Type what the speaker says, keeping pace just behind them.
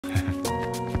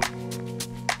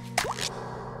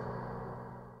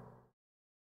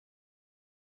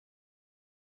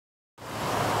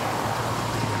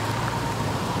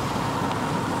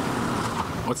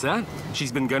What's that?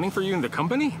 She's been gunning for you in the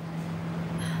company?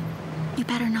 You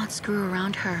better not screw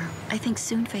around her. I think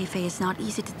soon Fei Fei is not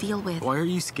easy to deal with. Why are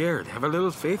you scared? Have a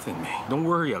little faith in me. Don't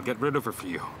worry, I'll get rid of her for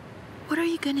you. What are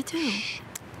you gonna do?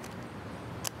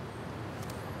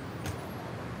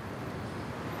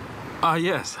 Ah,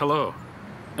 yes, hello.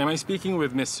 Am I speaking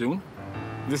with Miss Soon?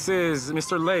 This is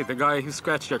Mr. Lei, the guy who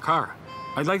scratched your car.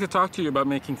 I'd like to talk to you about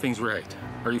making things right.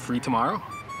 Are you free tomorrow?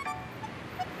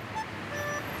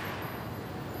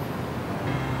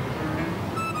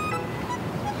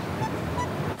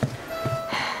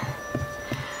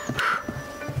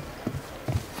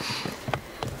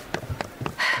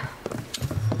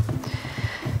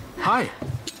 Hi.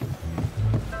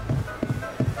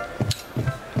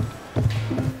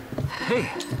 Hey.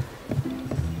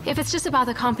 If it's just about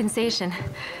the compensation,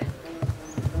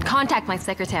 contact my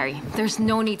secretary. There's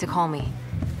no need to call me.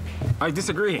 I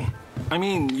disagree. I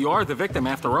mean, you are the victim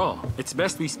after all. It's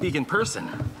best we speak in person.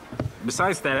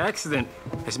 Besides, that accident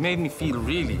has made me feel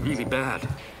really, really bad.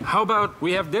 How about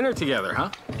we have dinner together,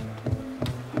 huh?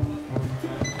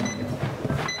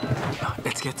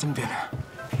 Let's get some dinner.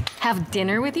 Have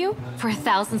dinner with you? For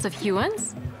thousands of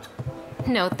yuans?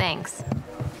 No, thanks.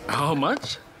 How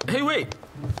much? Hey, wait.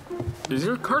 Is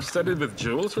your car studded with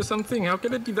jewels or something? How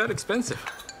could it be that expensive?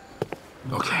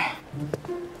 Okay.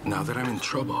 Now that I'm in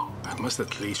trouble, I must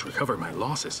at least recover my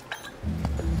losses.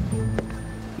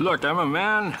 Look, I'm a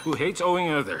man who hates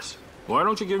owing others. Why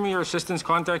don't you give me your assistant's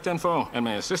contact info, and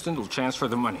my assistant will transfer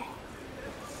the money.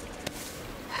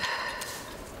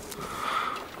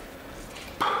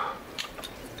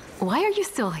 Why are you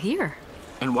still here?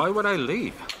 And why would I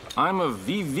leave? I'm a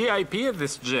VVIP at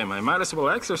this gym. I might as well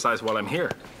exercise while I'm here.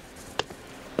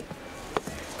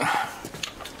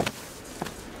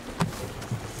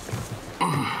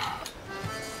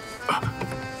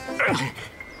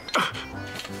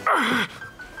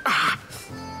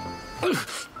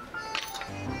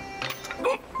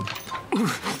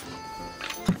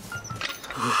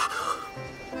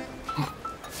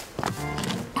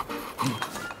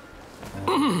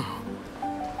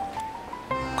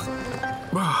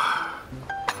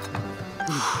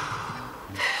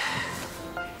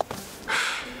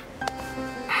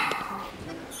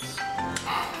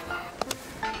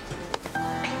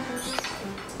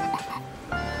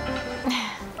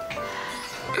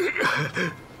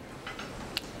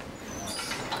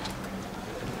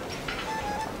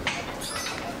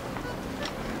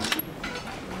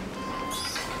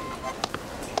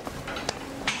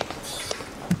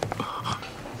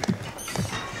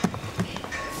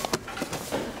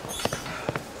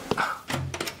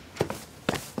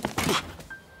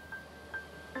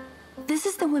 This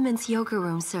is the women's yoga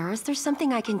room, sir. Is there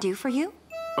something I can do for you?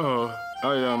 I've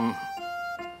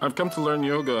come to learn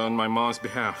yoga on my mom's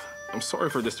behalf. I'm sorry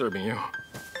for disturbing you.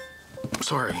 I'm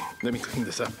sorry. Let me clean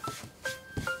this up.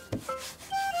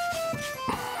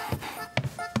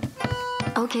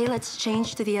 Okay, let's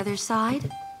change to the other side.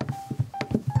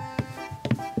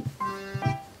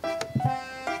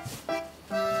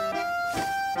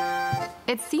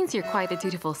 It seems you're quite a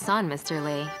dutiful son, Mr.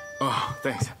 Lei. Oh,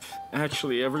 thanks.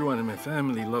 Actually, everyone in my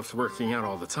family loves working out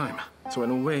all the time. So in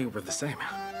a way, we're the same.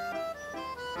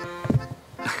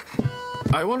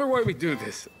 I wonder why we do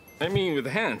this. I mean, with the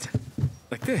hand.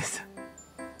 Like this.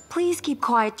 Please keep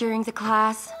quiet during the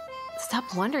class.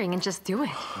 Stop wondering and just do it.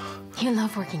 You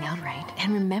love working out, right?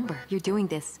 And remember, you're doing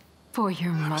this for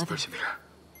your mother. I must persevere.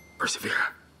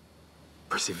 Persevere.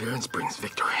 Perseverance brings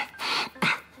victory.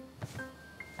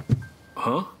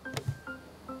 Huh?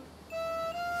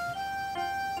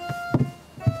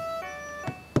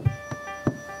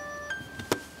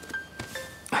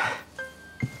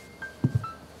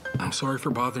 I'm sorry for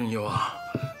bothering you all.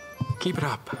 Keep it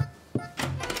up.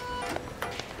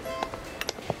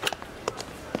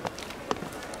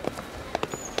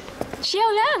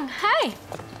 Xiaolang, hi.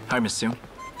 Hi, Miss Soon.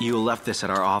 You left this at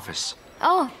our office.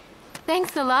 Oh,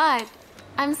 thanks a lot.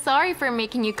 I'm sorry for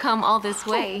making you come all this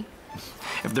way.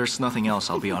 If there's nothing else,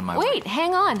 I'll be on my way. Wait,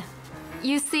 hang on.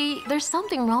 You see, there's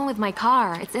something wrong with my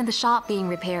car. It's in the shop being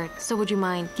repaired. So would you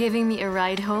mind giving me a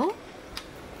ride home?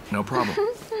 No problem.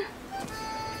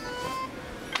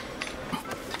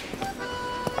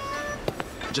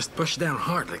 Just push down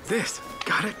hard like this.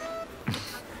 Got it?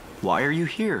 Why are you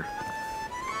here?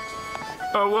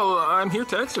 Oh, well, I'm here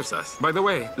to exercise. By the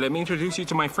way, let me introduce you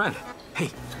to my friend. Hey,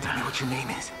 tell me what your name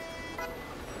is.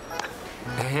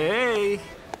 Hey.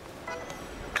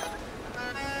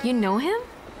 You know him?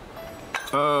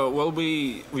 Well,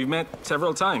 we've met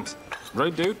several times.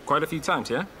 Right, dude? Quite a few times,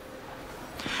 yeah?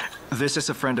 This is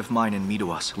a friend of mine in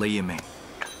Miduas, LoverII.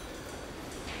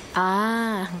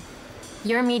 Ah,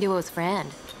 you're Miduo's friend.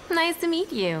 Nice to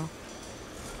meet you.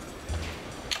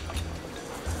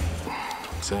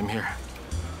 Same here.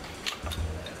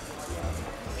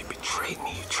 You betrayed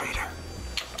me, you traitor.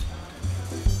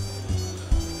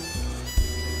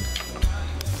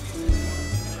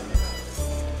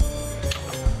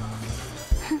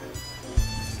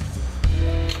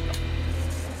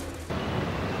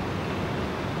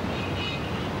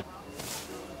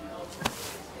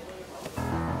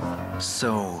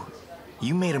 So,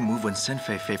 you made a move when Sin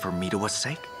Fei Fei for Midowa's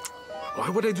sake? Why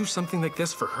would I do something like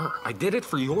this for her? I did it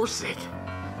for your sake.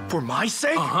 For my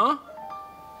sake? Uh-huh.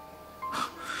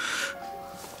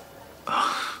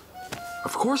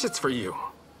 Of course it's for you.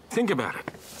 Think about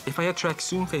it. If I attract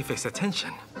Sun Feifei's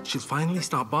attention, she'll finally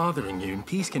stop bothering you and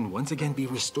peace can once again be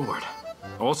restored.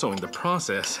 Also, in the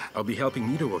process, I'll be helping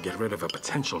Midowa get rid of a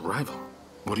potential rival.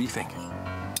 What do you think?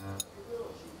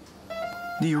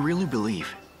 Do you really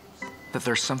believe that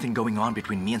there's something going on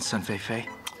between me and Sun Fei Fei?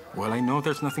 Well, I know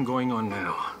there's nothing going on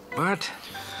now, but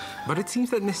it seems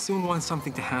that Miss Soon wants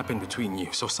something to happen between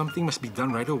you, so something must be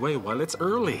done right away while it's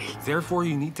early. Therefore,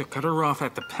 you need to cut her off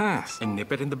at the pass and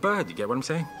nip it in the bud. You get what I'm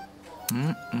saying?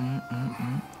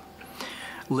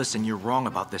 Listen, you're wrong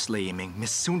about this, Lei Yiming.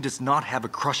 Miss Soon does not have a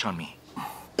crush on me.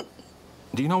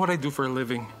 Do you know what I do for a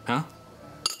living, huh?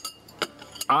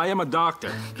 I am a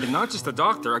doctor, and not just a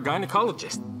doctor, a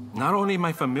gynecologist. Not only am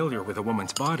I familiar with a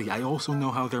woman's body, I also know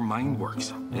how their mind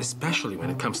works, especially when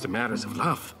it comes to matters of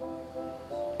love.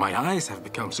 My eyes have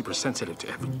become super sensitive to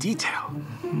every detail.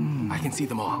 I can see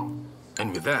them all.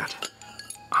 And with that,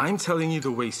 I'm telling you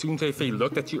the way Sun Fei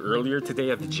looked at you earlier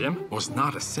today at the gym was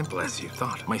not as simple as you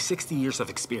thought. My 60 years of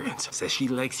experience says she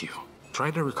likes you.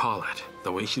 Try to recall it.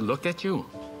 The way she looked at you.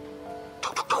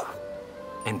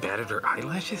 And batted her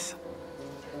eyelashes.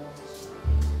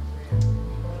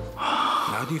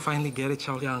 Now do you finally get it,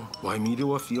 Xiaoliang? Why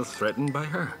Midowa feels threatened by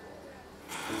her?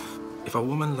 If a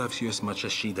woman loves you as much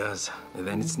as she does,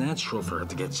 then it's natural for her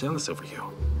to get jealous over you.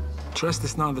 Trust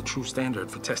is not the true standard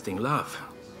for testing love.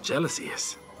 Jealousy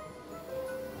is.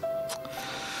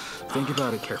 Think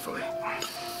about it carefully.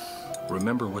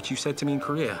 Remember what you said to me in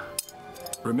Korea.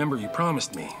 Remember you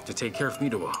promised me to take care of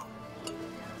Midowa.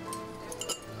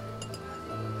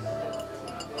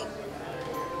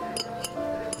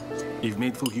 You've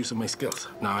made full use of my skills.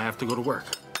 Now I have to go to work.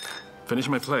 Finish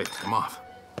my plate. I'm off.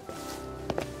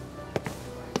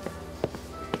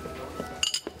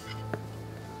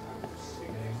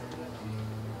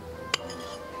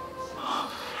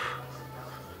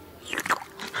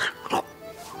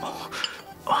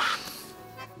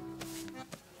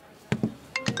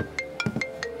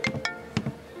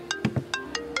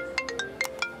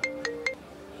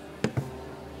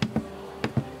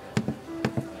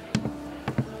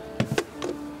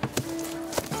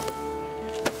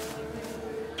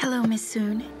 Hello, Miss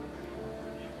Soon.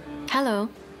 Hello.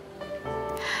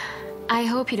 I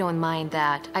hope you don't mind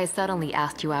that I suddenly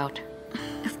asked you out.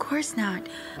 Of course not.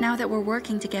 Now that we're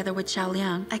working together with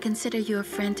Xiaoliang, I consider you a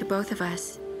friend to both of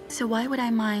us. So why would I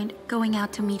mind going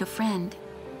out to meet a friend?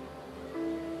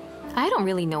 I don't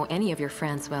really know any of your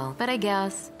friends well, but I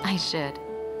guess I should.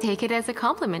 Take it as a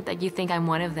compliment that you think I'm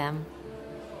one of them.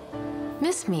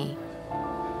 Miss me.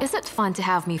 Is it fun to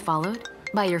have me followed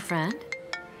by your friend?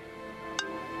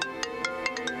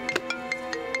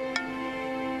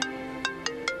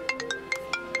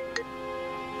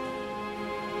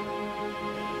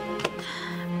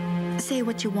 Say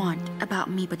what you want about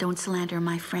me, but don't slander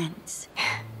my friends.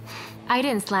 I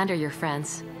didn't slander your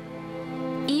friends.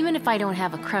 Even if I don't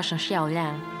have a crush on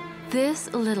Xiaoliang,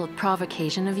 this little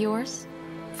provocation of yours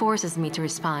forces me to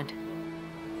respond.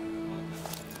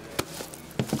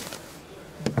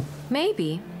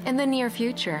 Maybe, in the near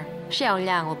future,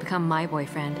 Xiaoliang will become my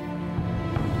boyfriend.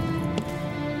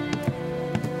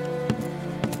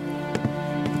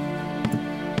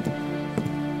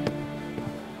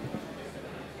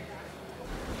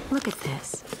 Look at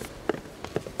this.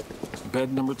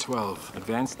 Bed number 12,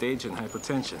 advanced stage and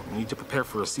hypertension. Need to prepare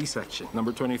for a C-section.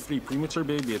 Number 23, premature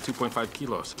baby at 2.5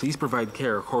 kilos. Please provide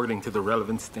care according to the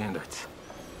relevant standards.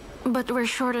 But we're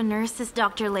short on nurses,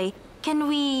 Dr. Lei. Can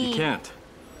we... You can't.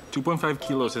 2.5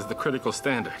 kilos is the critical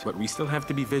standard, but we still have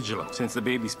to be vigilant. Since the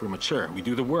baby's premature, we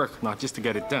do the work not just to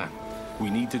get it done. We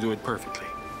need to do it perfectly.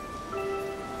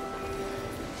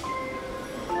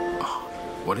 Oh,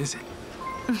 what is it?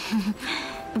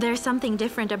 There's something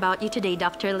different about you today,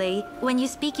 Dr. Lei. When you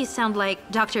speak, you sound like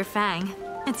Dr. Fang.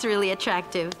 It's really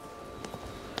attractive.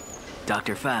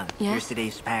 Dr. Fang, Yes? here's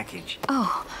today's package.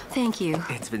 Oh, thank you.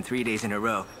 It's been 3 days in a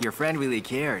row. Your friend really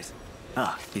cares.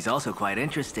 Oh, he's also quite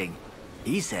interesting.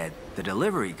 He said The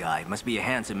delivery guy must be a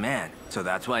handsome man, so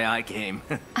that's why I came.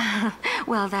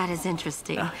 Well, that is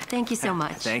interesting. Thank you so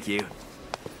much. Thank you.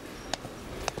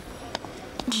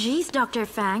 Jeez, Dr.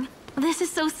 Fang. This is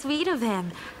so sweet of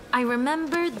him. I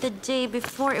remember the day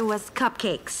before it was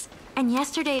cupcakes. And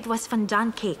yesterday it was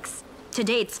fondant cakes.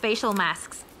 Today it's facial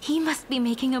masks. He must be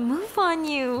making a move on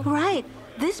you. Right.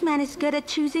 This man is good at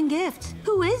choosing gifts.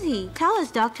 Who is he? Tell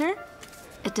us, Doctor.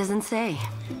 It doesn't say.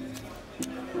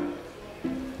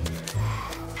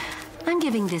 I'm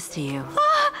giving this to you.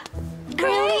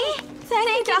 Really?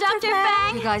 Thank you, Dr.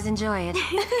 Fang. You guys enjoy it.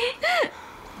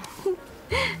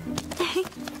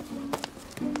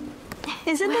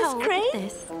 Isn't this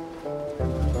great?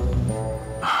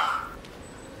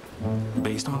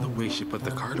 Based on the way she put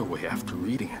the card away after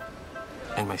reading it,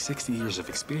 and my 60 years of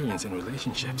experience in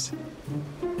relationships,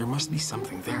 there must be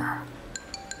something there.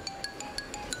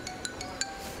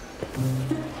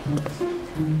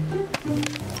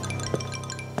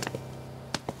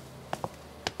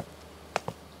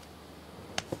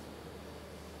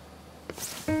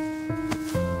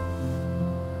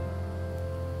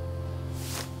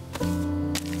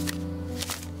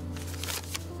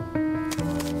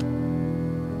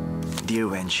 Dear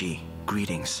Wenshi,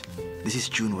 greetings. This is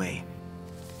Junwei.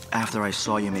 After I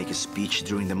saw you make a speech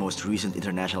during the most recent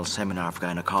international seminar of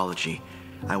gynecology,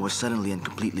 I was suddenly and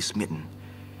completely smitten.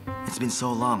 It's been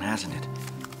so long, hasn't it?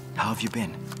 How have you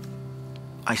been?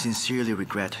 I sincerely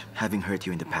regret having hurt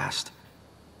you in the past.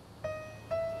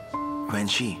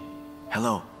 Wenshi,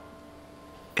 hello.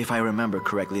 If I remember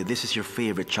correctly, this is your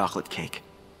favorite chocolate cake.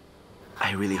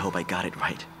 I really hope I got it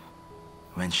right.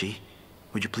 Wenshi,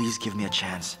 would you please give me a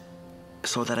chance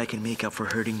so that I can make up for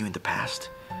hurting you in the past?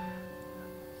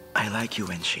 I like you,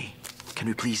 Wenshi. Can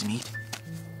we please meet?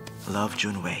 Love,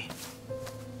 Junwei.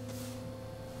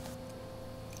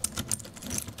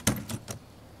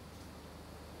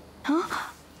 Huh?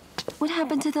 What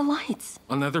happened to the lights?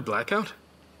 Another blackout?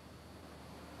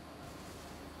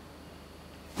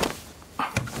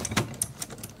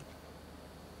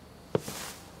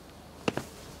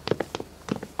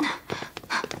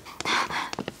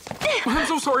 I'm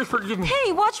so sorry, forgive me.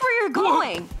 Hey, watch where you're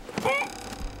going!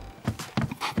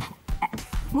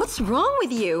 What's wrong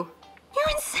with you?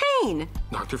 You're insane!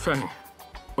 Dr. Fang,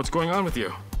 what's going on with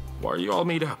you? Why are you all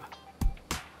made up?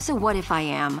 So what if I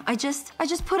am? I just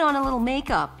put on a little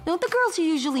makeup. Don't the girls you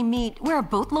usually meet wear a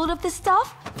boatload of this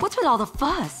stuff? What's with all the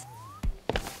fuss?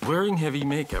 Wearing heavy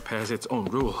makeup has its own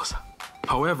rules.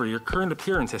 However, your current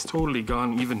appearance has totally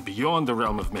gone even beyond the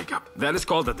realm of makeup. That is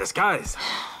called a disguise.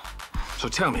 So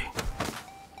tell me,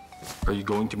 are you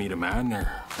going to meet a man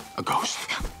or a ghost?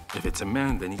 If it's a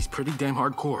man, then he's pretty damn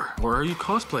hardcore. Or are you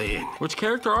cosplaying? Which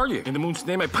character are you? In the moon's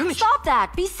name, I punish you. Stop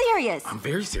that! Be serious! I'm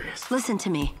very serious. Listen to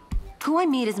me. Who I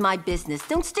meet is my business.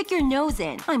 Don't stick your nose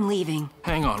in. I'm leaving.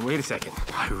 Hang on, wait a second.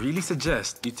 I really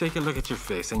suggest you take a look at your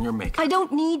face and your makeup. I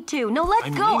don't need to. No, let I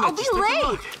go. mean it. I'll be Just take a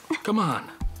late. look. Come on.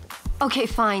 Okay,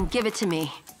 fine. Give it to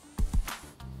me.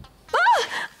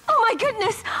 Ah! Oh my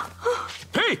goodness!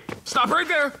 Hey, stop right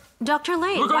there. Dr.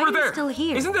 Lei, Look why over are there. you still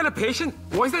here? Isn't that a patient?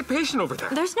 Why is that patient over there?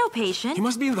 There's no patient. He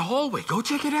must be in the hallway. Go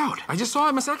check it out. I just saw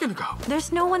him a second ago.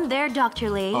 There's no one there, Dr.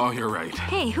 Lei. Oh, you're right.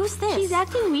 Hey, who's this? She's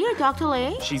acting weird, Dr.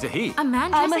 Lei. She's a he. A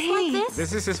man I'm a dresses like he. this?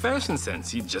 This is his fashion sense.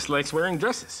 He just likes wearing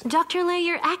dresses. Dr. Lei,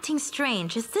 you're acting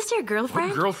strange. Is this your girlfriend?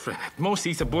 What girlfriend? At most,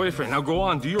 he's a boyfriend. Now go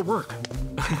on, do your work.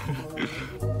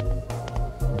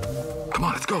 Come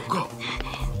on, let's go, go.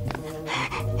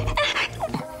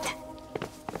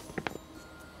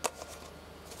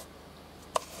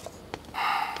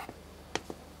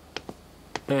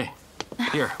 Hey,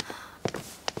 here.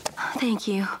 Thank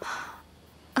you.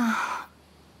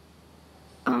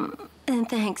 And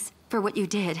thanks for what you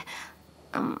did.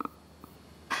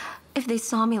 If they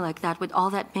saw me like that with all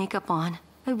that makeup on,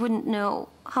 I wouldn't know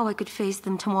how I could face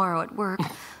them tomorrow at work.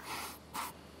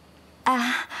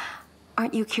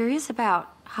 Aren't you curious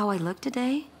about how I look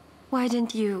today? Why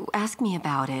didn't you ask me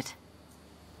about it?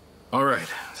 All right,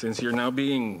 since you're now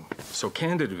being so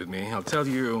candid with me, I'll tell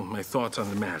you my thoughts on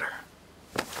the matter.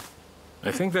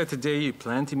 I think that today you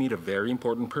planned to meet a very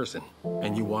important person,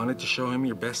 and you wanted to show him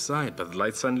your best side, but the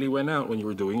light suddenly went out when you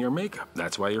were doing your makeup.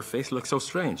 That's why your face looks so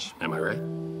strange. Am I right?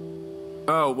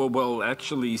 Oh, well,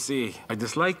 actually, see, I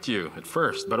disliked you at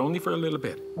first, but only for a little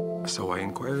bit. So I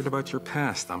inquired about your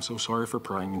past. I'm so sorry for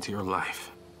prying into your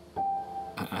life.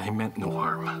 I meant no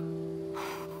harm.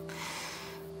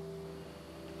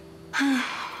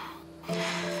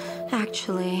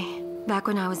 Actually, back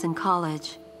when I was in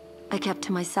college, I kept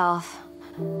to myself,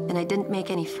 and I didn't make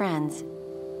any friends,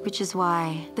 which is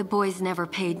why the boys never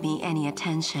paid me any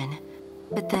attention.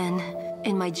 But then,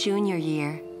 in my junior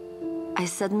year, I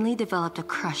suddenly developed a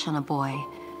crush on a boy.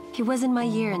 He was in my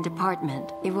year and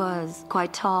department. He was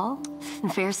quite tall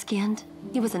and fair-skinned.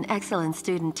 He was an excellent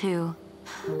student, too.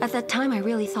 At that time, I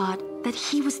really thought that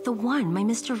he was the one, my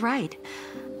Mr. Right.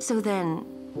 So then,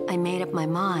 I made up my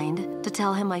mind to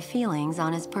tell him my feelings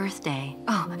on his birthday.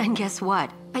 Oh, and guess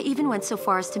what? I even went so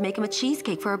far as to make him a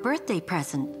cheesecake for a birthday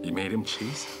present. You made him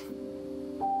cheese?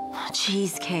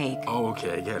 Cheesecake. Oh,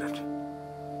 okay, I get it.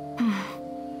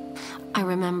 I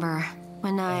remember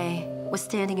when I was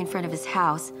standing in front of his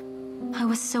house, I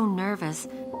was so nervous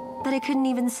that I couldn't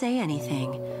even say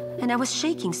anything. And I was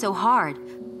shaking so hard.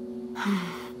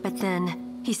 But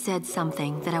then he said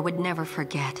something that I would never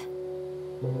forget.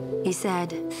 He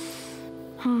said,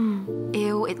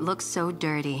 ew, it looks so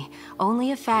dirty.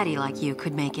 Only a fatty like you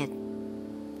could make it.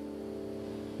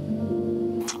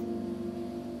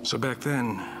 So back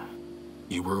then,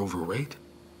 you were overweight?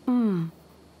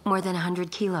 More than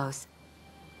 100 kilos.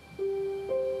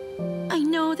 I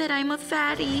know that I'm a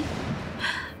fatty.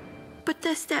 But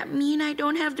does that mean I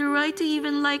don't have the right to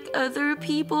even like other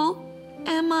people?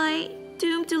 Am I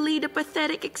doomed to lead a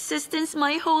pathetic existence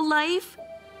my whole life?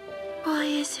 Why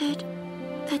is it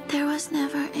that there was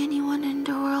never anyone in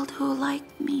the world who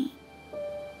liked me?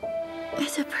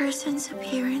 Is a person's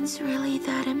appearance really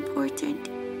that important?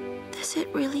 Does it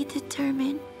really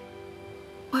determine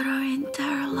what our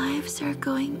entire lives are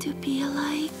going to be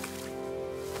like?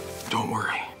 Don't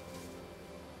worry.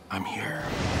 I'm here.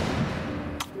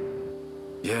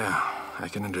 Yeah, I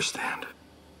can understand.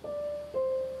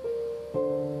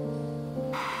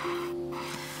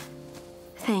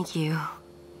 Thank you.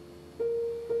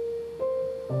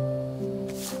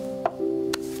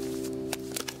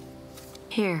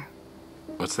 Here,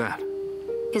 What's that?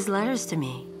 his letters to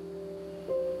me.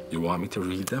 You want me to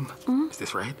read them? Is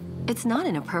this right? It's not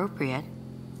inappropriate.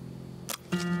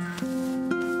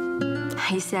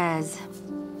 He says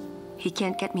he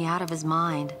can't get me out of his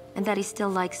mind and that he still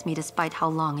likes me despite how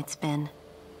long it's been.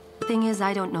 Thing is,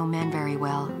 I don't know men very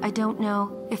well. I don't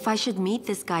know if I should meet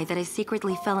this guy that I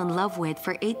secretly fell in love with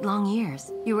for 8 long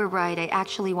years. You were right, I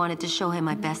actually wanted to show him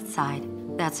my best side.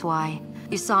 That's why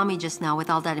you saw me just now with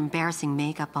all that embarrassing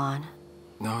makeup on.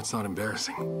 No, it's not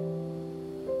embarrassing.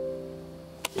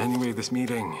 Anyway, this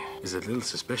meeting is a little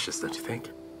suspicious, don't you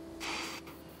think?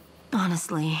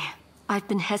 Honestly, I've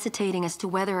been hesitating as to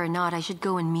whether or not I should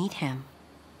go and meet him.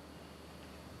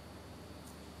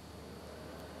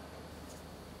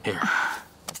 Here.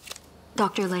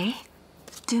 Dr. Lei,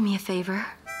 do me a favor.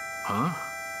 Huh?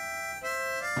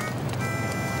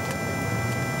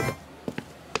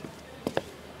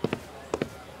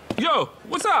 Yo,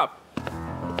 what's up?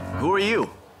 Who are you?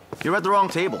 You're at the wrong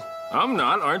table. I'm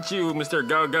not, aren't you, Mr.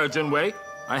 Gao Gao Junwei?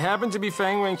 I happen to be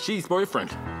Fang Wenxi's boyfriend.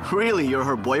 Really, you're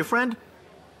her boyfriend?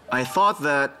 I thought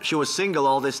that she was single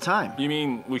all this time. You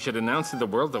mean we should announce to the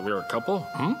world that we're a couple?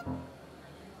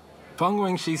 Fang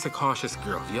Wenxi's a cautious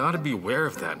girl. You ought to be aware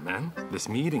of that, man. This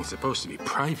meeting's supposed to be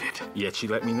private, yet she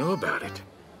let me know about it.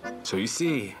 So you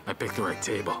see, I picked the right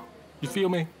table. You feel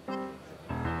me?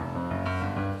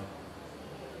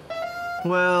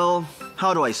 Well,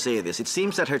 how do I say this? It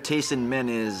seems that her taste in men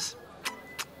is...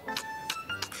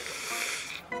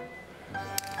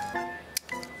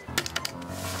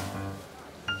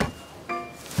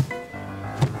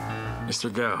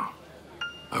 Mr. Gao,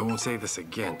 I won't say this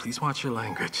again. Please watch your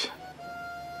language.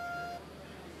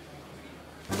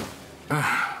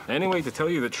 Anyway, to tell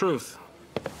you the truth,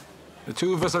 the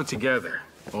two of us are together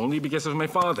only because of my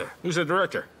father, who's the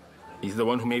director. He's the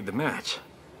one who made the match.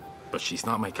 But she's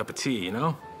not my cup of tea, you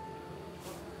know?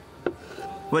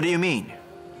 What do you mean?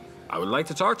 I would like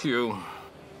to talk to you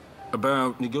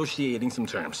about negotiating some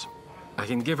terms. I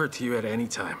can give her to you at any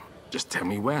time. Just tell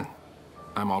me when.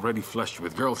 I'm already flushed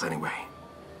with girls anyway.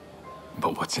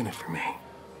 But what's in it for me?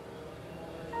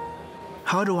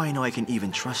 How do I know I can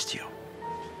even trust you?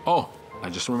 Oh, I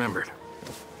just remembered.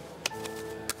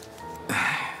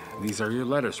 These are your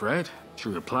letters, right? She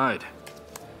replied.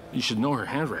 You should know her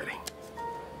handwriting.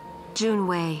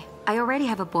 Junwei, I already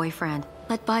have a boyfriend.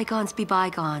 Let bygones be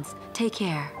bygones. Take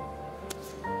care.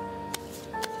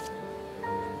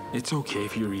 It's okay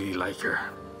if you really like her.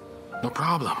 No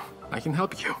problem. I can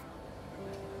help you.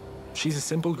 She's a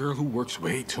simple girl who works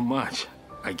way too much.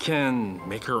 I can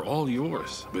make her all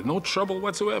yours with no trouble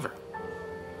whatsoever.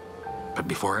 But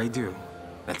before I do,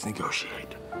 let's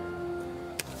negotiate.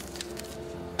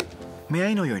 May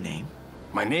I know your name?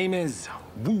 My name is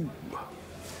Wu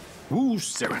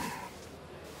Seren.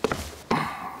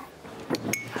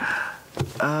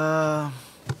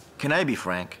 Can I be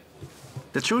frank?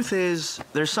 The truth is,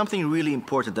 there's something really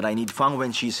important that I need Fang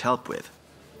Wenxi's help with.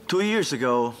 2 years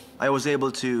ago, I was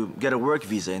able to get a work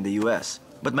visa in the US,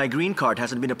 but my green card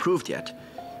hasn't been approved yet.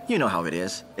 You know how it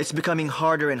is. It's becoming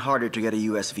harder and harder to get a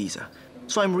US visa.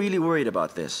 So I'm really worried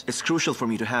about this. It's crucial for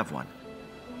me to have one.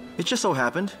 It just so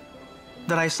happened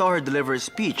that I saw her deliver a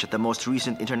speech at the most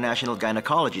recent International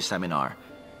Gynecology Seminar.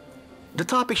 The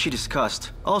topic she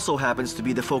discussed also happens to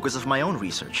be the focus of my own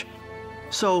research.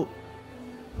 So,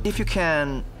 if you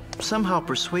can somehow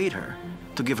persuade her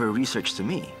to give her research to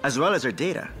me, as well as her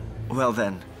data, well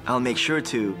then, I'll make sure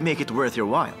to make it worth your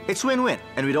while. It's win-win,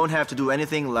 and we don't have to do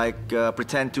anything like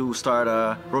pretend to start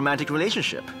a romantic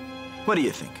relationship. What do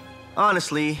you think?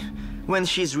 Honestly, when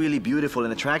she's really beautiful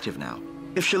and attractive now,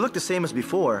 if she looked the same as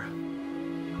before,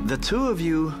 the two of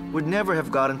you would never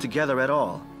have gotten together at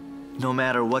all, no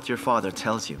matter what your father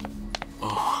tells you.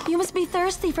 Oh. You must be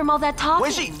thirsty from all that talking.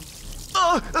 Where's she?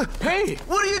 Hey!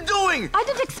 What are you doing? I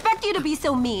didn't expect you to be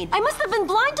so mean. I must have been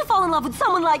blind to fall in love with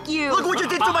someone like you. Look what you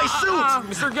did to my suit!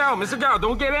 Mr. Gao,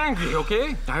 don't get angry,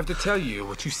 okay? I have to tell you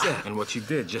what you said and what you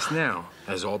did just now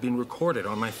has all been recorded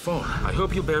on my phone. I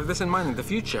hope you bear this in mind in the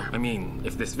future. I mean,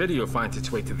 if this video finds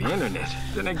its way to the internet,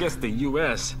 then I guess the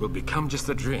US will become just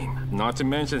a dream. Not to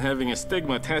mention having a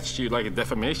stigma attached to you like a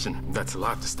defamation. That's a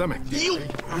lot to stomach.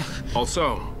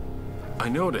 Also, I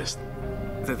noticed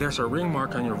that there's a ring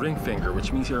mark on your ring finger,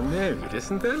 which means you're married.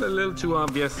 Isn't that a little too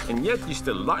obvious? And yet you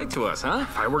still lied to us, huh?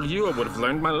 If I were you, I would have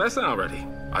learned my lesson already.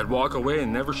 I'd walk away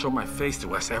and never show my face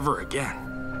to us ever again.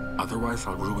 Otherwise,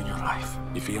 I'll ruin your life.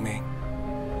 You feel me?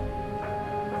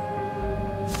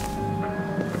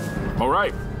 All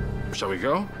right. Shall we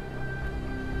go?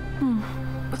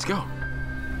 Let's go.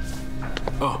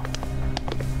 Oh.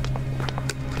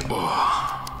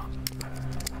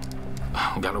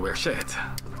 Gotta wear shit.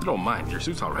 Don't mind, your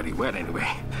suit's already wet anyway.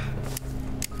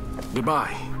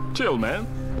 Goodbye. Chill, man.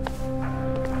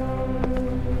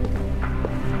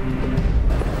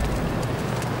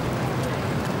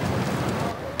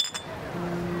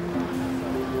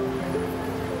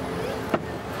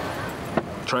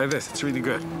 Try this, it's really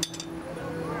good.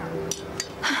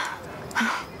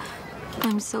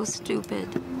 I'm so stupid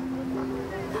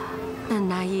and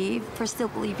naive for still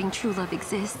believing true love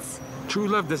exists. True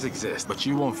love does exist, but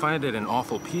you won't find it in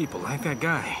awful people like that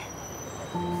guy.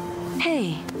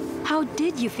 Hey, how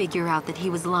did you figure out that he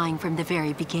was lying from the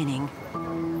very beginning?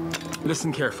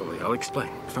 Listen carefully, I'll explain.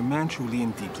 If a man truly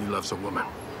and deeply loves a woman,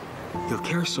 he'll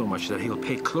care so much that he'll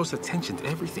pay close attention to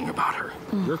everything about her.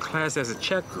 Your class as a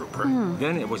chat group, right?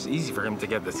 Then it was easy for him to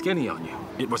get the skinny on you.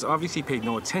 It was obvious he paid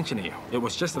no attention to you. It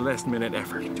was just a last-minute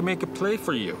effort to make a play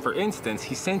for you. For instance,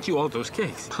 he sent you all those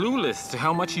cakes, clueless to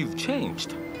how much you've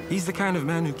changed. He's the kind of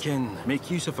man who can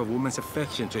make use of a woman's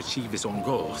affection to achieve his own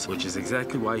goals, which is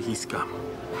exactly why he's scum.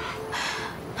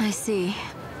 I see.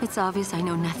 It's obvious I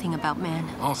know nothing about men.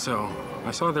 Also,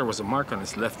 I saw there was a mark on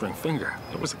his left ring finger.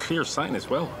 It was a clear sign as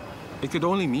well. It could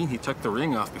only mean he took the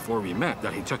ring off before we met,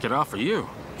 that he took it off for you.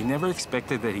 He never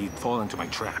expected that he'd fall into my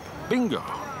trap. Bingo!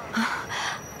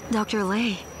 Dr.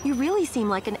 Lei, you really seem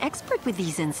like an expert with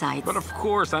these insights. But of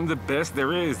course, I'm the best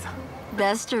there is.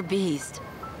 Best or beast?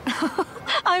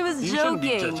 I was joking. You shouldn't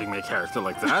be judging my character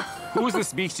like that. Who is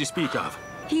this beast you speak of?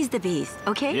 He's the beast,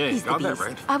 okay? Yeah, He's you got the beast. that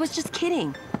right. I was just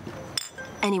kidding.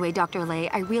 Anyway, Dr. Lei,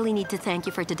 I really need to thank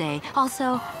you for today.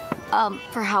 Also,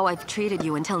 for how I've treated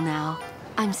you until now.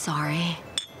 I'm sorry.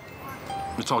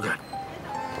 It's all good.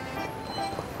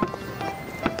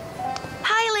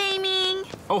 Hi, Lei Ming.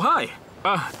 Oh, hi.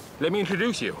 Let me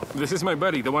introduce you. This is my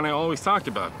buddy, the one I always talked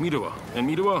about, Miduo. And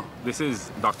Miduo, this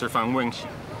is Dr. Fang Wengxi.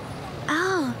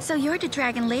 Oh, so you're the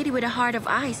dragon lady with a heart of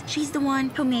ice. She's the one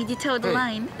who made you toe the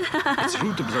line. It's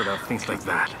rude to blurt out things like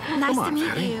that. Nice Come on, to meet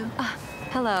Fatty. you.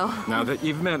 Hello. Now that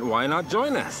you've met, why not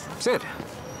join us? Sid,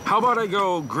 how about I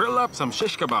go grill up some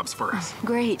shish kebabs for us?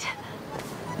 Great.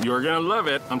 You're gonna love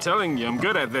it. I'm telling you, I'm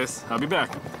good at this. I'll be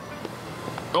back.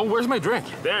 Oh, where's my drink?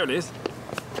 There it is.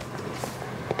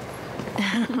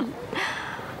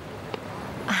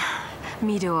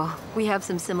 Miduo, we have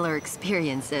some similar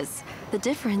experiences. The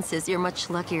difference is you're much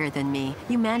luckier than me.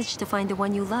 You managed to find the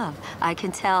one you love. I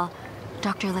can tell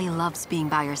Dr. Lei loves being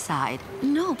by your side.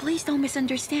 No, please don't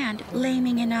misunderstand. Lei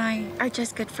Ming and I are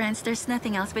just good friends. There's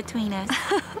nothing else between us.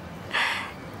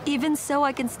 Even so,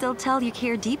 I can still tell you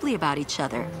care deeply about each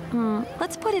other.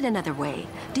 Let's put it another way.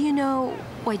 Do you know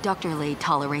why Dr. Lei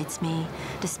tolerates me?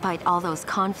 Despite all those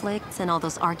conflicts and all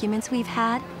those arguments we've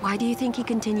had, why do you think he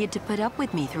continued to put up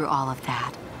with me through all of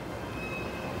that?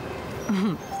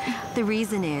 The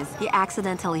reason is, he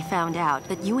accidentally found out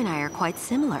that you and I are quite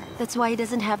similar. That's why he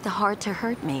doesn't have the heart to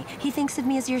hurt me. He thinks of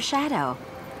me as your shadow.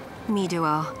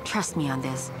 Miduo, trust me on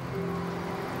this.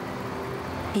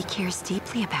 He cares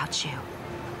deeply about you.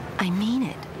 I mean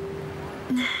it.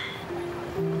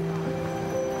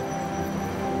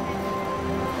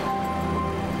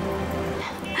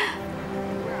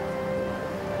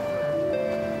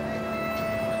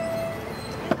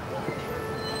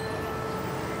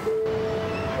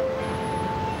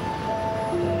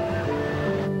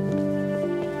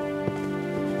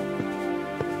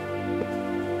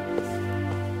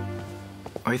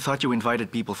 I thought you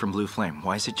invited people from Blue Flame.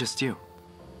 Why is it just you?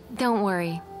 Don't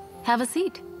worry. Have a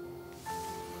seat.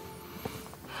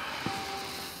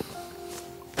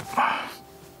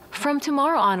 From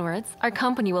tomorrow onwards, our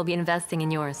company will be investing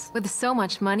in yours. With so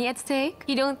much money at stake,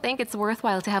 you don't think it's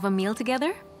worthwhile to have a meal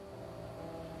together?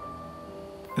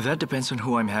 That depends on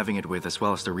who I'm having it with, as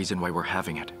well as the reason why we're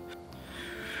having it.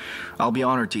 I'll be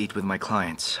honored to eat with my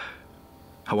clients.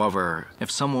 However,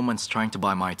 if some woman's trying to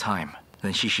buy my time,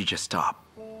 then she should just stop.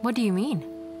 What do you mean?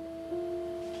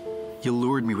 You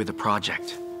lured me with the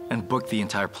project and booked the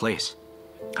entire place.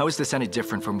 How is this any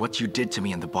different from what you did to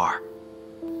me in the bar?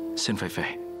 Sin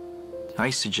Feifei,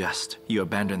 I suggest you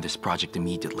abandon this project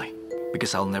immediately,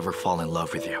 because I'll never fall in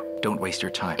love with you. Don't waste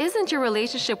your time. Isn't your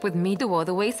relationship with me, Duo,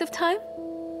 the waste of time?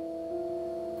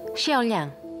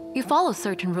 Xiaoliang, you follow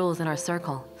certain rules in our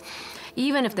circle.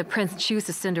 Even if the prince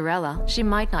chooses Cinderella, she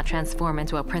might not transform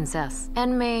into a princess,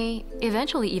 and may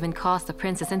eventually even cost the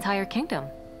prince his entire kingdom.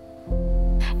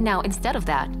 Now, instead of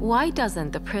that, why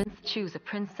doesn't the prince choose a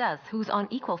princess who's on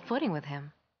equal footing with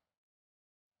him?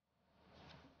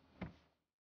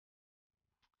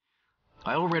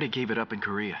 I already gave it up in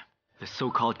Korea. The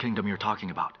so-called kingdom you're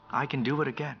talking about. I can do it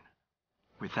again.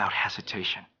 Without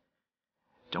hesitation.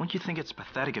 Don't you think it's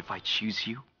pathetic if I choose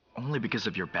you only because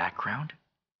of your background?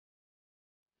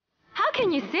 How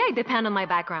can you say I depend on my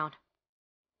background?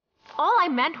 All I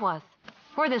meant was,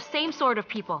 we're the same sort of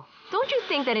people. Don't you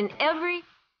think that in every...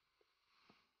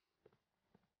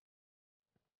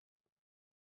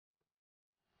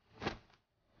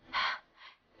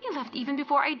 You left even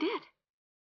before I did.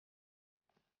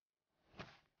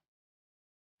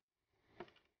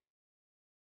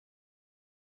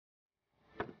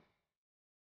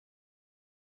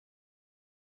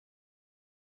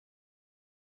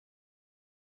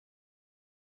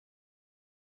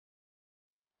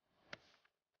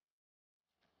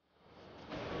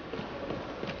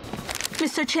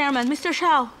 Mr. Chairman, Mr.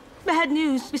 Shao, bad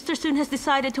news. Mr. Sun has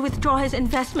decided to withdraw his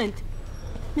investment.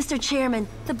 Mr. Chairman,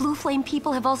 the Blue Flame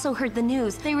people have also heard the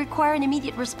news. They require an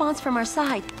immediate response from our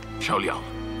side. Xiaoliang,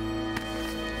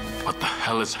 what the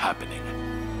hell is happening?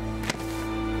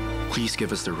 Please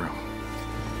give us the room.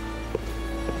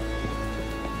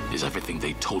 Is everything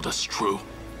they told us true?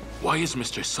 Why is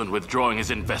Mr. Sun withdrawing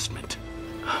his investment?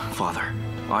 Father,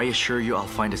 I assure you I'll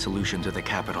find a solution to the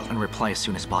capital and reply as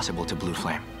soon as possible to Blue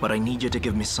Flame. But I need you to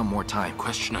give me some more time. The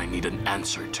question I need an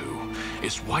answer to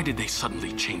is why did they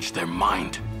suddenly change their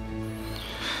mind?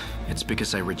 It's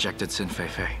because I rejected Sin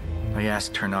Feifei. I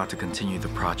asked her not to continue the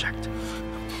project.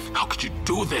 How could you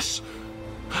do this?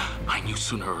 I knew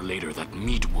sooner or later that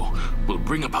Mead will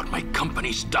bring about my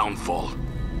company's downfall.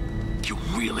 You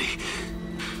really...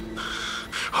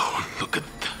 Oh, look at...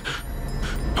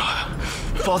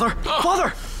 Father! Father!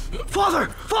 Father!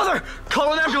 Father!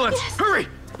 Call an ambulance! Yes. Hurry!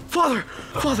 Father!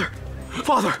 Father!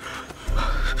 Father!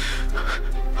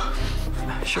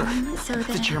 Sure.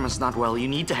 The chairman's not well. You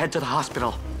need to head to the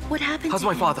hospital. What happened? How's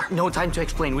my father? No time to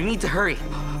explain. We need to hurry.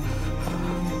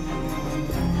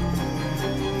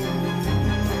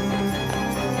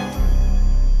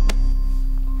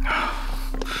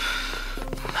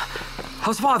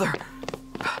 How's father?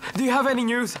 Do you have any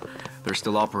news? They're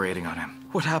still operating on him.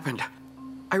 What happened?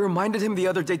 I reminded him the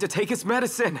other day to take his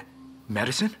medicine.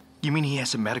 Medicine? You mean he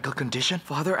has a medical condition?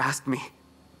 Father asked me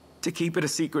to keep it a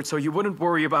secret so you wouldn't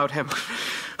worry about him.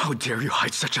 How dare you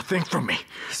hide such a thing from me?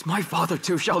 He's my father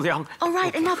too, Xiaoliang. All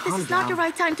right, enough. This calm is not the down.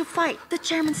 right time to fight. The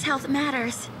chairman's health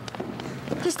matters.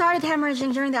 He started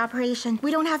hemorrhaging during the operation.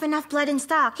 We don't have enough blood in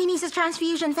stock. He needs a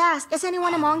transfusion fast. Is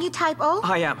anyone among you type O?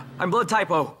 I am. I'm blood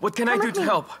type O. What can I do to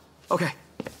help? Okay.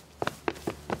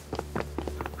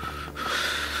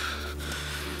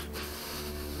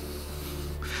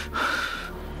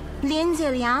 Lin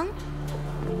Ziliang?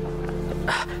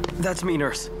 That's me,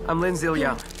 nurse. I'm Lin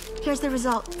Ziliang. Here's the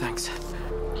result. Thanks.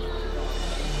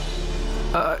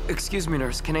 Excuse me,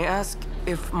 nurse. Can I ask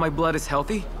if my blood is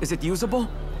healthy? Is it usable?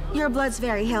 Your blood's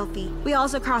very healthy. We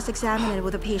also cross-examined it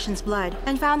with the patient's blood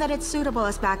and found that it's suitable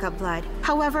as backup blood.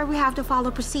 However, we have to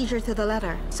follow procedure to the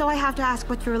letter. So I have to ask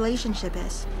what your relationship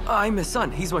is. I'm his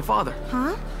son. He's my father.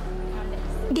 Huh?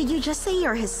 Did you just say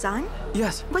you're his son?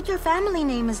 Yes. But your family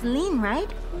name is Lin, right?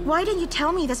 Why didn't you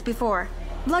tell me this before?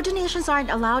 Blood donations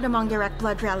aren't allowed among direct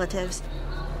blood relatives.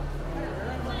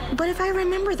 But if I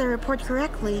remember the report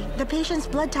correctly, the patient's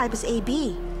blood type is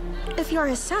AB. If you're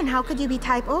his son, how could you be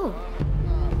type O?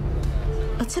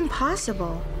 It's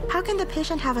impossible. How can the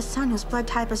patient have a son whose blood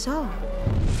type is O?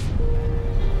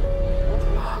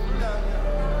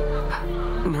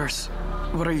 Nurse,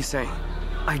 what are you saying?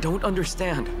 I don't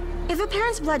understand. If a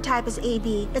parent's blood type is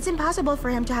AB, it's impossible for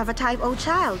him to have a type O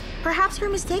child. Perhaps you're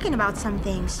mistaken about some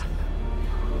things.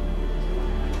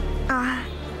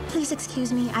 Please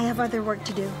excuse me, I have other work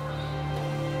to do.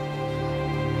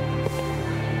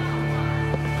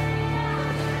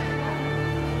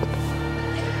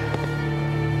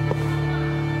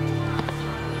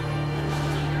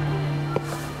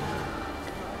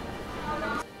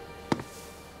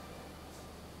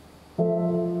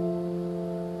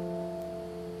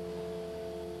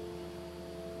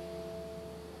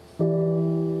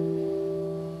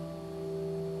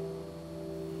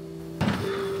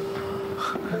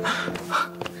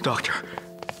 Doctor,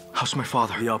 how's my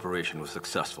father? The operation was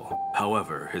successful.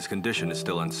 However, his condition is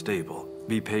still unstable.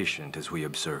 Be patient as we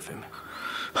observe him.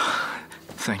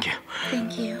 Thank you.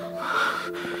 Thank you.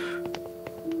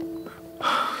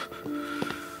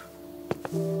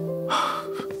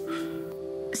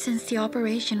 Since the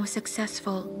operation was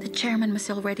successful, the chairman must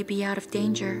already be out of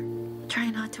danger. Try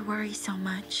not to worry so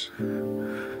much.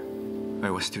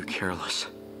 I was too careless.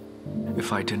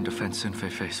 If I didn't defend Sun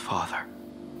Feifei's father,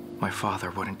 my father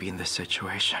wouldn't be in this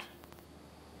situation.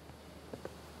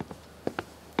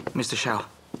 Mr. Xiao,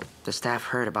 the staff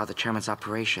heard about the chairman's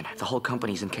operation. The whole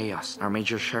company's in chaos. Our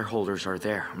major shareholders are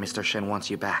there. Mr. Shen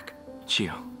wants you back.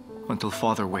 Chiyo, until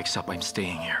father wakes up, I'm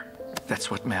staying here.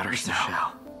 That's what matters Mr.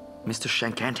 now. Xiao, Mr.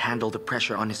 Shen can't handle the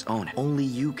pressure on his own. Only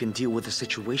you can deal with the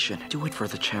situation. Do it for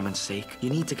the chairman's sake. You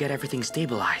need to get everything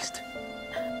stabilized.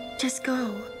 Just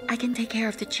go. I can take care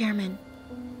of the chairman.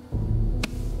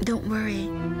 Don't worry.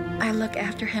 I look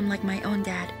after him like my own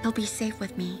dad. He'll be safe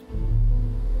with me.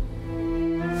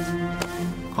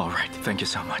 All right, thank you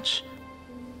so much.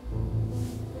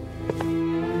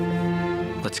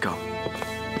 Let's go.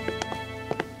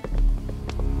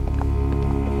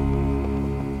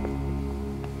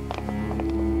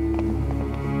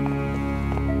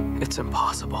 It's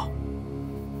impossible.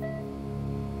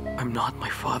 I'm not my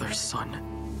father's son.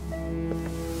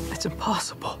 It's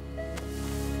impossible.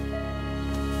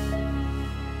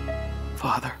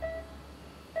 Father,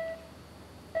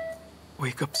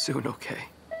 wake up soon, okay?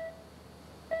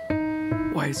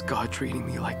 Why is God treating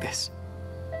me like this?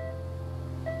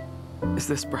 Is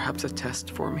this perhaps a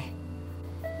test for me?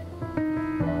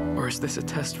 Or is this a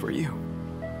test for you?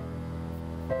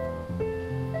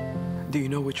 Do you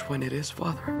know which one it is,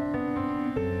 Father?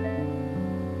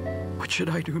 What should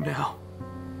I do now?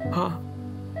 Huh?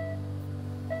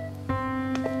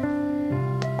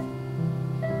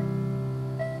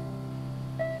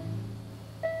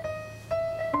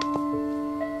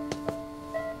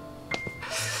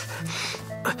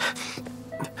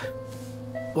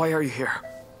 Why are you here?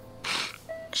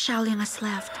 Xiaoliang has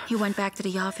left. He went back to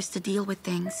the office to deal with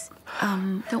things.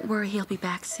 Don't worry, he'll be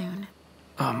back soon.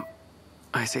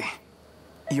 I see.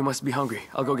 You must be hungry.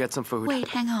 I'll go get some food. Wait,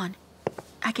 hang on.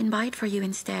 I can buy it for you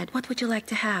instead. What would you like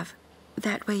to have?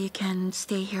 That way you can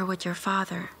stay here with your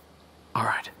father. All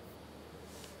right.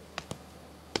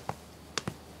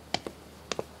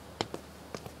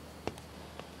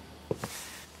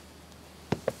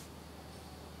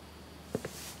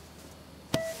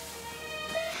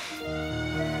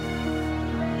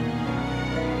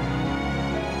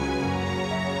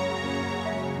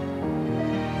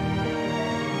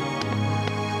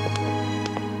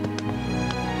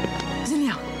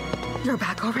 You're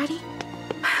back already?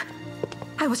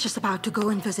 I was just about to go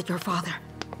and visit your father.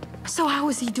 So how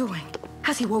is he doing?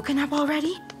 Has he woken up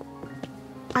already?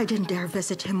 I didn't dare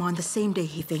visit him on the same day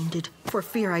he fainted, for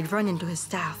fear I'd run into his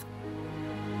staff.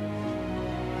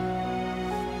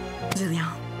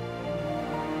 Ziliang.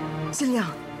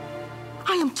 Ziliang.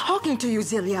 I am talking to you,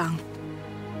 Ziliang.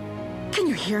 Can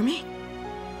you hear me?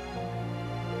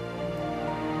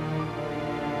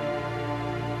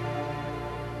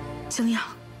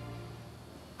 Ziliang.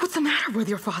 What's the matter with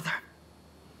your father?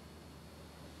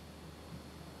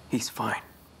 He's fine.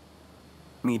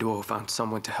 Miduo found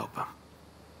someone to help him.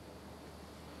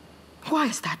 Why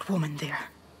is that woman there?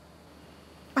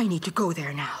 I need to go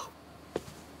there now.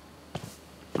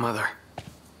 Mother.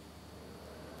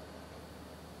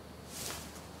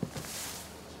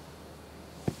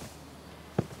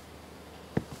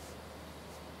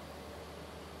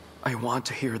 I want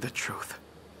to hear the truth.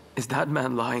 Is that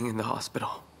man lying in the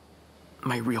hospital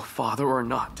my real father or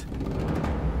not?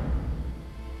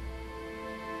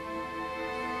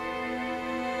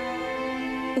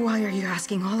 Why are you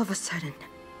asking all of a sudden?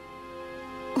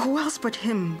 Who else but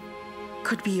him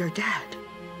could be your dad?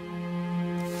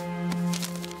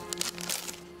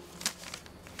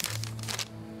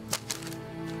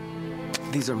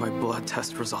 These are my blood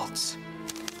test results.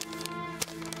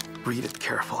 Read it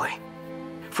carefully.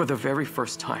 For the very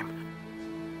first time,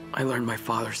 I learned my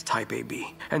father's type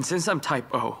AB. And since I'm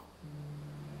type O,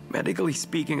 medically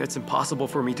speaking, it's impossible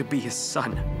for me to be his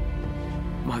son.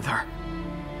 Mother,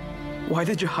 why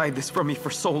did you hide this from me for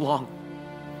so long?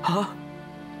 Huh?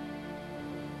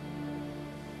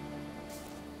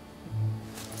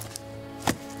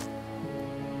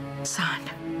 Son,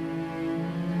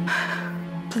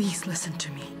 please listen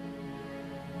to me.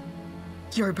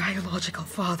 Your biological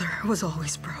father was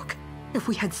always broke. If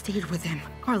we had stayed with him,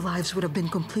 our lives would have been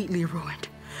completely ruined.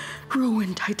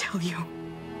 Ruined, I tell you.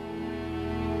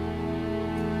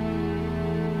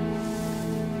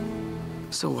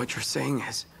 So what you're saying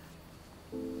is,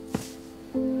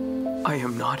 I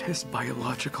am not his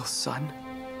biological son?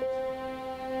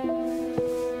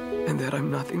 And that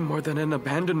I'm nothing more than an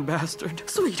abandoned bastard?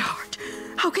 Sweetheart,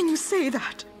 how can you say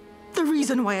that? The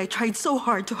reason why I tried so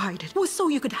hard to hide it was so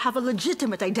you could have a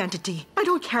legitimate identity. I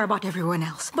don't care about everyone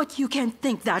else, but you can't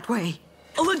think that way.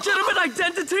 A legitimate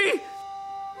identity?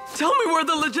 Tell me where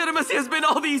the legitimacy has been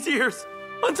all these years.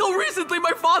 Until recently,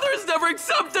 my father has never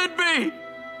accepted me.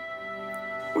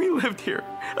 We lived here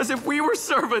as if we were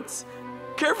servants,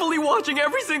 carefully watching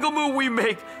every single move we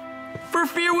make, for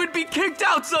fear we'd be kicked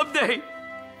out someday.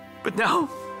 But now,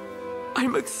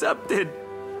 I'm accepted.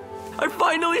 I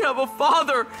finally have a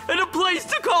father and a place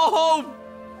to call home.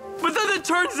 But then it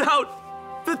turns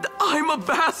out that I'm a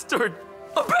bastard.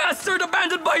 A bastard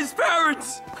abandoned by his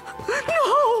parents.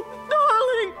 No,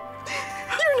 darling.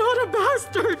 You're not a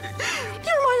bastard.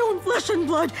 You're my own flesh and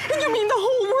blood, and you mean the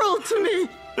whole world to me.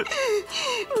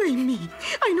 Blame me.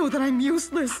 I know that I'm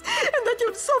useless, and that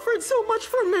you've suffered so much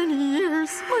for many years,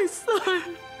 my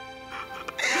son.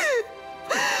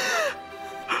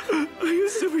 I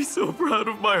used to be so proud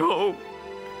of my home,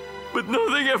 but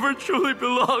nothing ever truly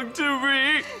belonged to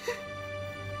me.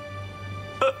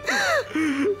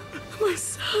 My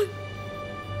son.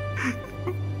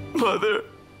 Mother,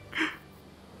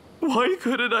 why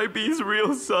couldn't I be his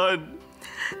real son?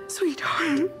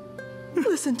 Sweetheart,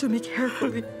 listen to me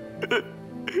carefully.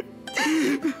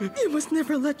 You must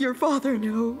never let your father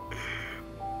know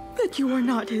that you are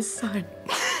not his son.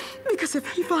 Because if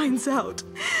he finds out,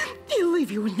 he'll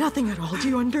leave you with nothing at all. Do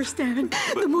you understand?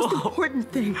 The most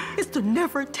important thing is to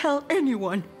never tell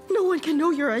anyone. No one can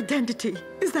know your identity.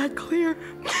 Is that clear?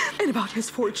 And about his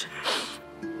fortune.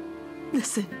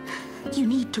 Listen, you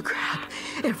need to grab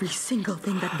every single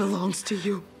thing that belongs to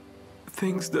you.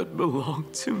 Things that belong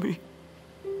to me.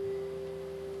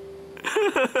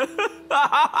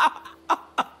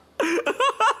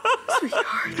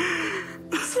 Sweetheart,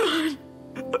 son.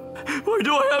 Why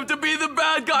do I have to be the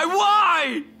bad guy?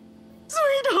 Why?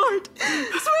 Sweetheart!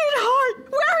 Sweetheart!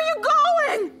 Where are you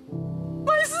going?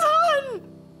 My son!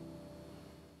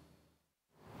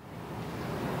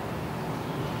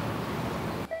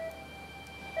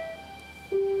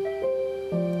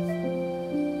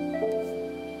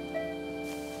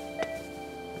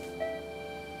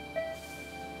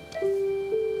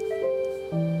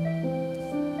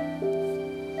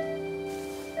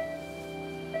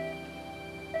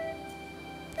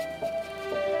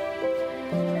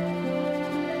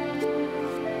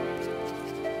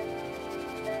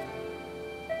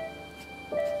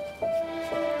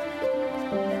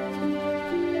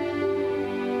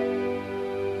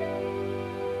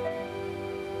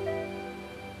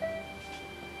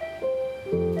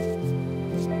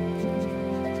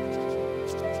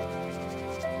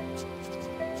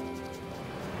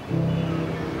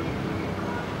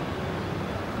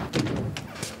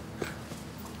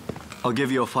 I'll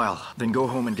give you a file, then go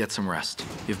home and get some rest.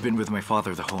 You've been with my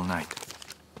father the whole night.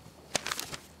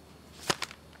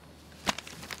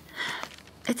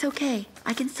 It's okay.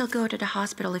 I can still go to the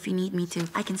hospital if you need me to.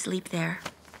 I can sleep there.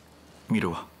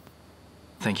 Miruwa,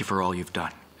 thank you for all you've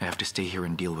done. I have to stay here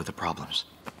and deal with the problems.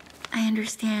 I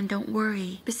understand, don't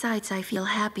worry. Besides, I feel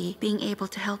happy being able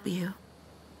to help you.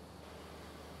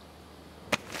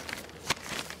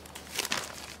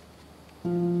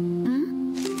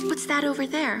 What's that over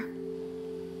there?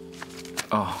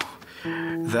 Oh,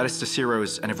 that is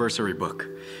Tasiro's anniversary book.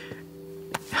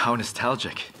 How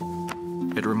nostalgic.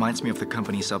 It reminds me of the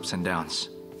company's ups and downs.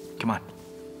 Come on.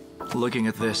 Looking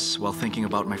at this while thinking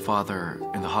about my father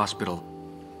in the hospital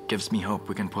gives me hope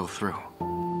we can pull through.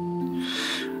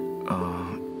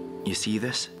 You see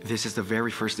this? This is the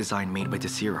very first design made by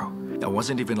Desiro. I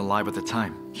wasn't even alive at the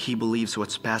time. He believes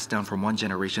what's passed down from one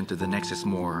generation to the next is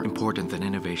more important than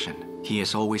innovation. He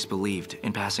has always believed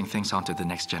in passing things on to the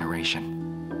next generation.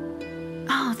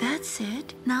 Oh, that's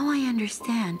it. Now I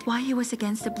understand why he was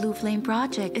against the Blue Flame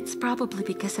project. It's probably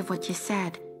because of what you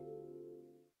said.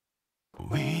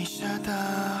 微笑的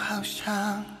好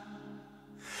像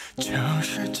就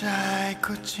是在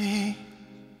哭泣，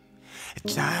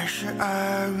在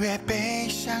12月悲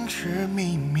伤是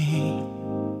秘密。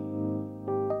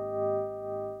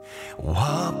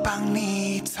我帮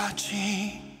你擦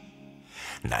去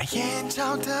那眼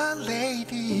角的泪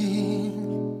滴，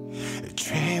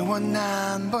却我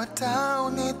难不到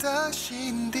你的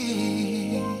心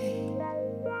底。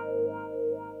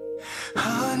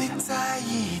和你在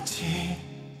一起，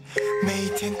每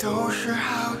天都是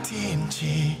好天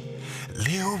气。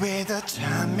6月的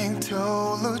蝉鸣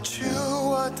透露出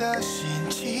我的心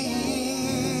情。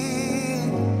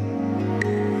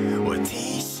我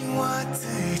提醒我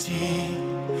自己，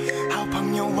好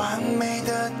朋友完美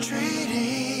的距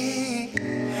离，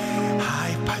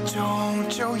害怕终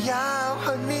究要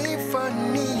和你分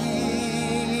离。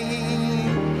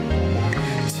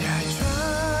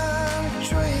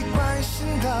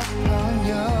的朋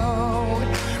友，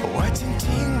我静静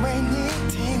为你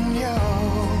停留。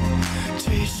其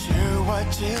实我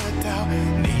知道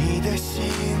你的心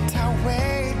它为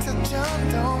它震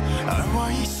动，而我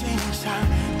一心肠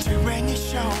只为你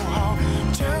守候，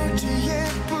就只也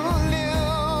不留。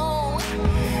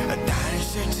但时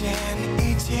间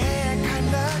已揭开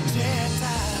了解答，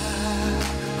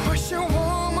或许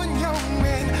我们永远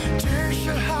只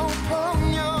是好朋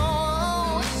友。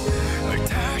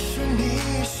他是你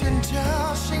选择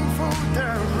幸福的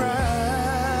人，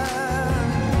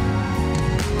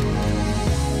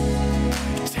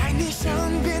在你身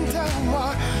边的我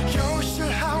有时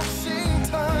好心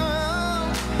疼，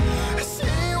希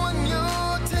望有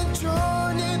天做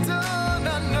你的男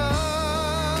人。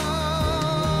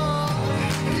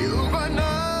如果能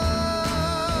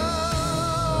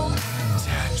假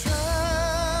装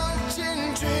坚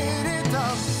决你的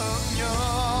朋友，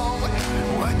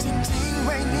我静静为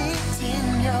你停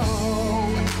留，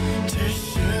只是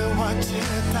我知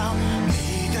道你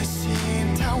的心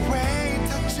它为它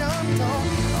震动，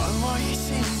而我一心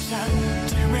肠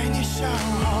只为你守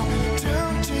候，就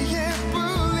只也不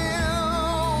留。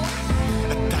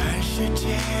但时间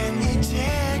已揭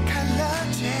开了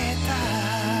解答，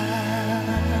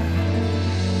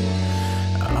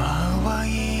而我依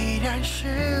然是